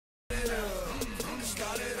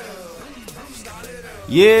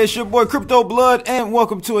Yeah, it's your boy Crypto Blood, and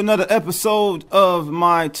welcome to another episode of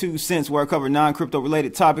My 2 Cents, where I cover non-crypto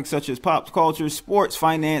related topics such as pop culture, sports,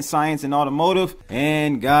 finance, science, and automotive.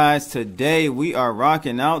 And guys, today we are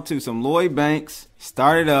rocking out to some Lloyd Banks.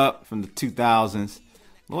 Started up from the 2000s.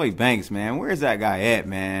 Lloyd Banks, man, where's that guy at,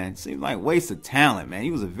 man? Seems like waste of talent, man.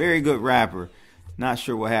 He was a very good rapper. Not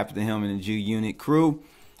sure what happened to him in the G Unit crew.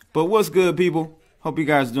 But what's good, people? Hope you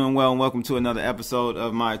guys are doing well, and welcome to another episode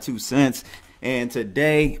of My 2 Cents. And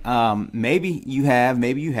today, maybe you have,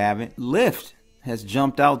 maybe you haven't, Lyft has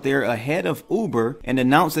jumped out there ahead of Uber and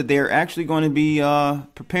announced that they're actually going to be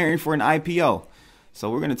preparing for an IPO.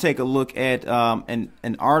 So we're going to take a look at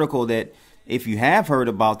an article that, if you have heard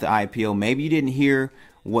about the IPO, maybe you didn't hear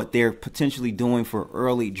what they're potentially doing for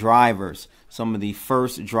early drivers. Some of the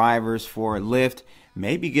first drivers for Lyft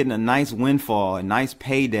may be getting a nice windfall, a nice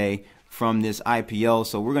payday from this IPO.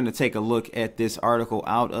 So we're going to take a look at this article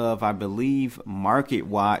out of, I believe, Market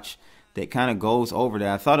Watch that kind of goes over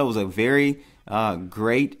that. I thought it was a very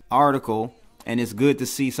great article, and it's good to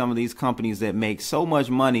see some of these companies that make so much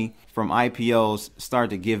money from IPOs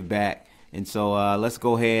start to give back. And so let's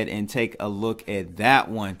go ahead and take a look at that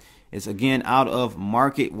one. It's again out of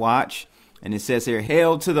Market Watch, and it says here,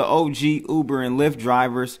 hail to the OG Uber and Lyft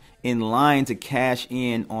drivers in line to cash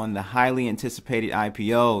in on the highly anticipated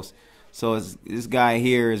IPOs. So this guy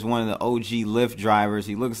here is one of the OG Lyft drivers.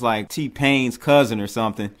 He looks like T-Pain's cousin or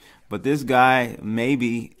something. But this guy may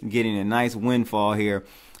be getting a nice windfall here.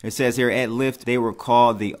 It says here, at Lyft, they were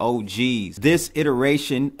called the OGs. This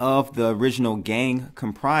iteration of the original gang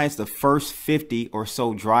comprised the first 50 or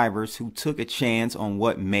so drivers who took a chance on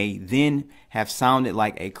what may then have sounded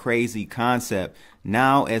like a crazy concept.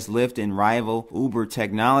 Now, as Lyft and rival Uber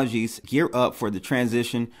technologies gear up for the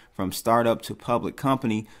transition from startup to public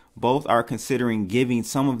company, both are considering giving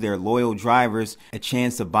some of their loyal drivers a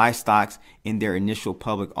chance to buy stocks in their initial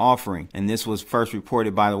public offering. And this was first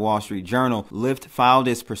reported by the Wall Street Journal. Lyft filed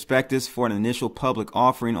its prospectus for an initial public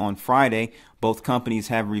offering on Friday. Both companies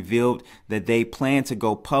have revealed that they plan to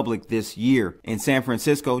go public this year. In San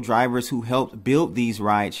Francisco, drivers who helped build these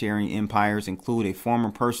ride-sharing empires include a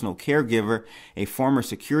former personal caregiver, a former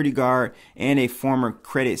security guard, and a former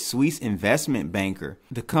Credit Suisse investment banker.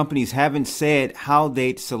 The companies haven't said how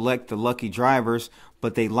they'd select the lucky drivers,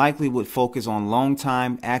 but they likely would focus on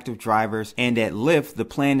long-time active drivers. And at Lyft, the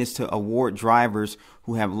plan is to award drivers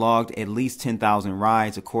who have logged at least 10,000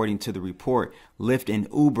 rides, according to the report. Lyft and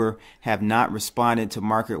Uber have not responded to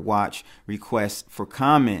Market Watch requests for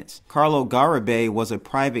comments. Carlo Garibay was a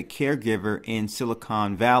private caregiver in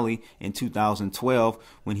Silicon Valley in 2012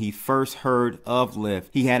 when he first heard of Lyft.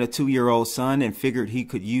 He had a 2-year-old son and figured he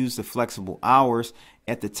could use the flexible hours.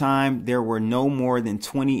 At the time, there were no more than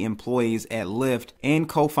 20 employees at Lyft, and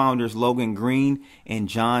co-founders Logan Green and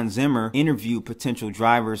John Zimmer interviewed potential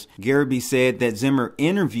drivers. Garibay said that Zimmer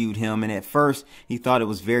interviewed him, and at first he thought it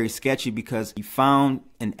was very sketchy because he found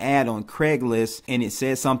an ad on Craigslist and it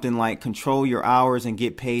said something like control your hours and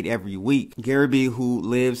get paid every week. Garibay, who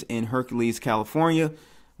lives in Hercules, California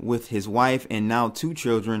with his wife and now 2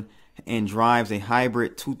 children, and drives a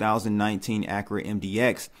hybrid 2019 Acura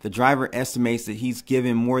MDX. The driver estimates that he's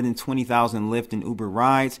given more than 20,000 Lyft and Uber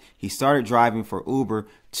rides. He started driving for Uber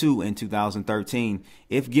too in 2013.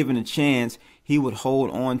 If given a chance, he would hold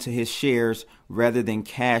on to his shares rather than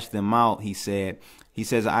cash them out, he said. He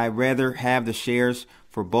says, I'd rather have the shares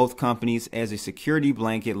for both companies as a security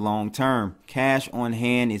blanket long term. Cash on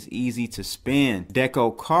hand is easy to spend.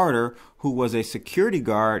 Deco Carter, who was a security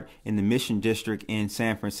guard in the Mission District in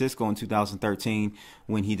San Francisco in 2013,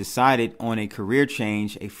 when he decided on a career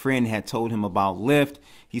change, a friend had told him about Lyft.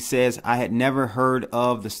 He says, I had never heard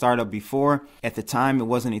of the startup before. At the time, it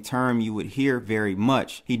wasn't a term you would hear very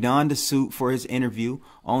much. He donned a suit for his interview,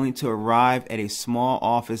 only to arrive at a small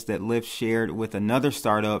office that Lyft shared with another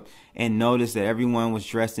startup and noticed that everyone was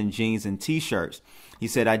dressed in jeans and t-shirts. He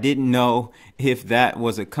said, I didn't know if that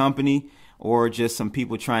was a company or just some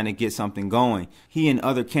people trying to get something going. He and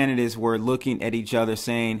other candidates were looking at each other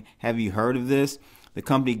saying, have you heard of this? The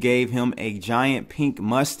company gave him a giant pink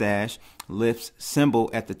mustache, Lyft's symbol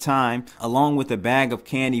at the time, along with a bag of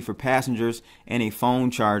candy for passengers and a phone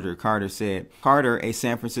charger, Carter said. Carter, a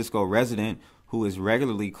San Francisco resident who is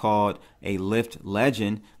regularly called a Lyft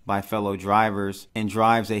legend by fellow drivers and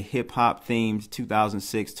drives a hip-hop themed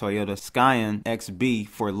 2006 Toyota Scion XB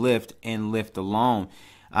for Lyft and Lyft alone.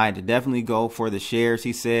 I'd definitely go for the shares,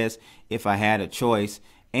 he says, if I had a choice,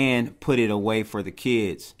 and put it away for the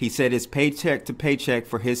kids. He said it's paycheck to paycheck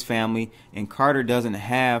for his family, and Carter doesn't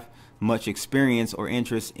have much experience or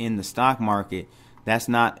interest in the stock market. That's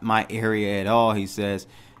not my area at all, he says.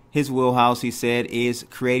 His wheelhouse, he said, is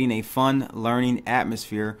creating a fun learning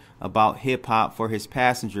atmosphere about hip-hop for his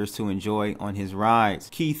passengers to enjoy on his rides.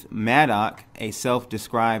 Keith Maddock, a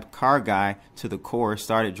self-described car guy to the core,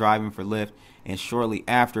 started driving for Lyft and shortly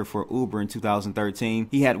after for Uber in 2013.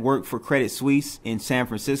 He had worked for Credit Suisse in San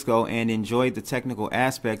Francisco and enjoyed the technical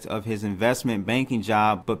aspect of his investment banking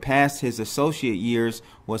job, but past his associate years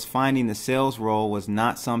was finding the sales role was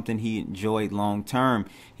not something he enjoyed long term.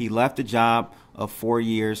 He left the job of 4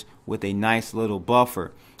 years with a nice little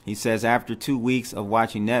buffer. He says, after 2 weeks of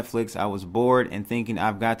watching Netflix, I was bored and thinking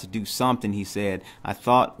I've got to do something, he said. I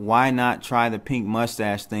thought, why not try the pink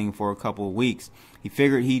mustache thing for a couple of weeks? He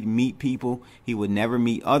figured he'd meet people he would never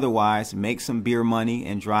meet otherwise, make some beer money,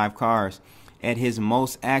 and drive cars. At his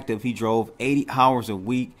most active, he drove 80 hours a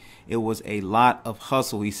week. It was a lot of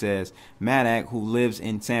hustle, he says. Maddock, who lives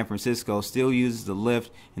in San Francisco, still uses the Lyft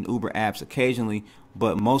and Uber apps occasionally,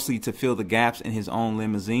 but mostly to fill the gaps in his own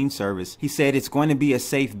limousine service. He said it's going to be a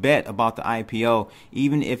safe bet about the IPO.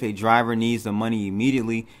 Even if a driver needs the money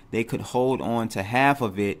immediately, they could hold on to half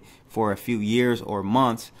of it for a few years or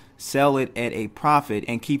months, sell it at a profit,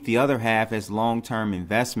 and keep the other half as long-term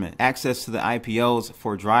investment. Access to the IPOs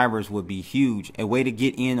for drivers would be huge, a way to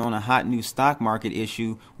get in on a hot new stock market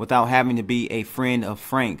issue without having to be a friend of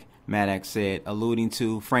Frank, Maddox said, alluding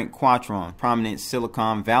to Frank Quattrone, prominent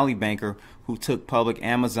Silicon Valley banker who took public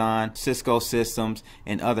Amazon, Cisco Systems,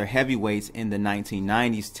 and other heavyweights in the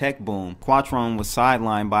 1990s tech boom. Quattrone was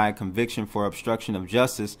sidelined by a conviction for obstruction of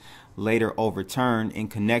justice, later overturned in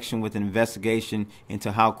connection with an investigation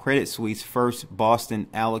into how Credit Suisse first Boston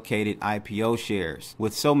allocated IPO shares.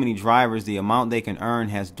 With so many drivers, the amount they can earn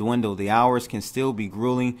has dwindled. The hours can still be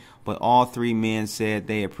grueling, but all three men said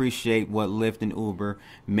they appreciate what Lyft and Uber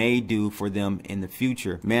may do for them in the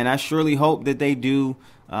future. Man, I surely hope that they do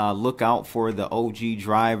look out for the OG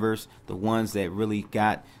drivers, the ones that really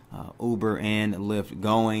got Uber and Lyft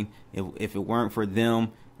going. If it weren't for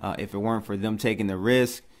them, taking the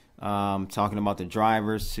risk, talking about the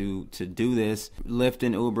drivers to do this, Lyft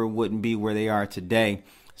and Uber wouldn't be where they are today.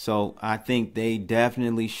 So I think they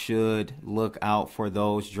definitely should look out for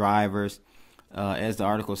those drivers. As the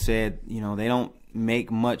article said, you know, they don't make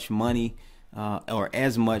much money or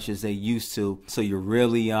as much as they used to. So you're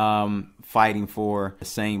really fighting for the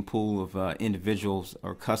same pool of individuals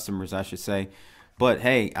or customers, I should say. But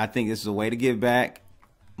hey, I think this is a way to give back.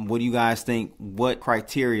 What do you guys think? What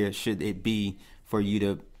criteria should it be for you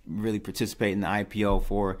to really participate in the IPO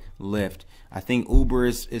for Lyft? I think Uber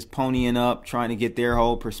is ponying up, trying to get their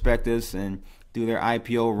whole perspectives and do their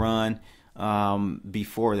IPO run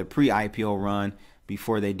before the pre-IPO run,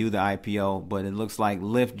 before they do the IPO. But it looks like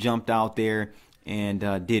Lyft jumped out there and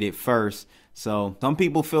did it first. So some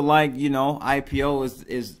people feel like, you know,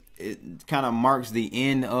 IPO it kind of marks the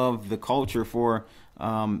end of the culture for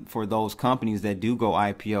those companies that do go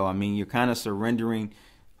IPO. I mean, you're kind of surrendering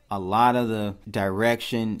a lot of the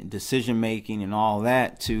direction, decision making, and all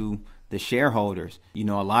that to the shareholders. You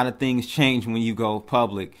know, a lot of things change when you go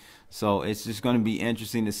public. So it's just going to be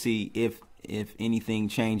interesting to see if anything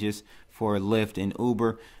changes for Lyft and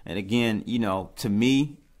Uber. And again, you know, to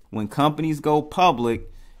me, when companies go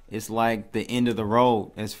public, it's like the end of the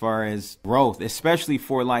road as far as growth, especially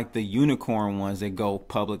for like the unicorn ones that go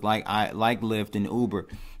public, like Lyft and Uber.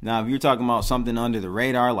 Now, if you're talking about something under the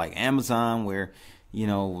radar like Amazon, where, you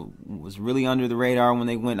know, was really under the radar when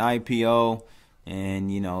they went IPO,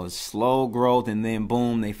 and, you know, slow growth, and then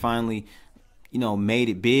boom, they finally, you know, made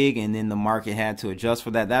it big, and then the market had to adjust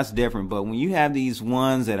for that. That's different. But when you have these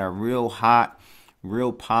ones that are real hot,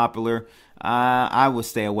 real popular, I would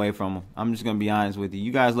stay away from them. I'm just going to be honest with you.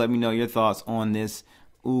 You guys let me know your thoughts on this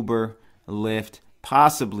Uber, Lyft,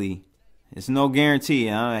 possibly. It's no guarantee.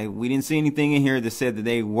 We didn't see anything in here that said that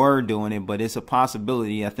they were doing it, but it's a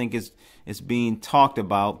possibility. I think it's being talked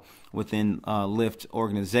about within Lyft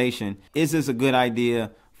organization. Is this a good idea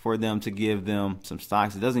for them to give them some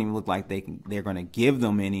stocks? It doesn't even look like they're going to give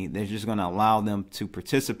them any. They're just going to allow them to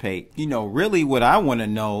participate. You know, really what I want to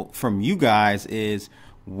know from you guys is,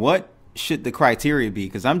 what should the criteria be?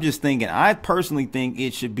 Because I'm just thinking, I personally think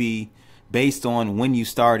it should be based on when you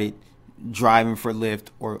started driving for Lyft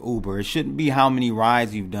or Uber. It shouldn't be how many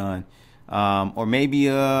rides you've done, or maybe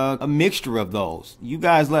a mixture of those. You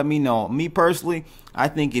guys let me know. Me personally, I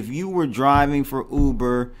think if you were driving for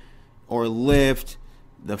Uber or Lyft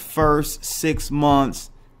the first 6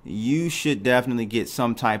 months, you should definitely get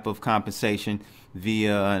some type of compensation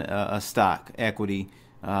via a stock equity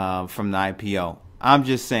from the IPO. I'm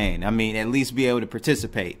just saying, I mean, at least be able to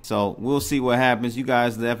participate. So we'll see what happens. You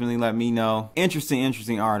guys definitely let me know.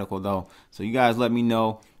 Interesting article though. So you guys let me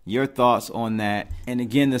know your thoughts on that. And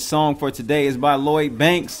again, the song for today is by Lloyd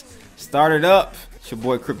Banks. Start it up. It's your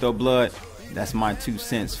boy Crypto Blood. That's my 2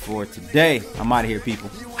 cents for today. I'm out of here, people.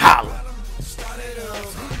 Holla.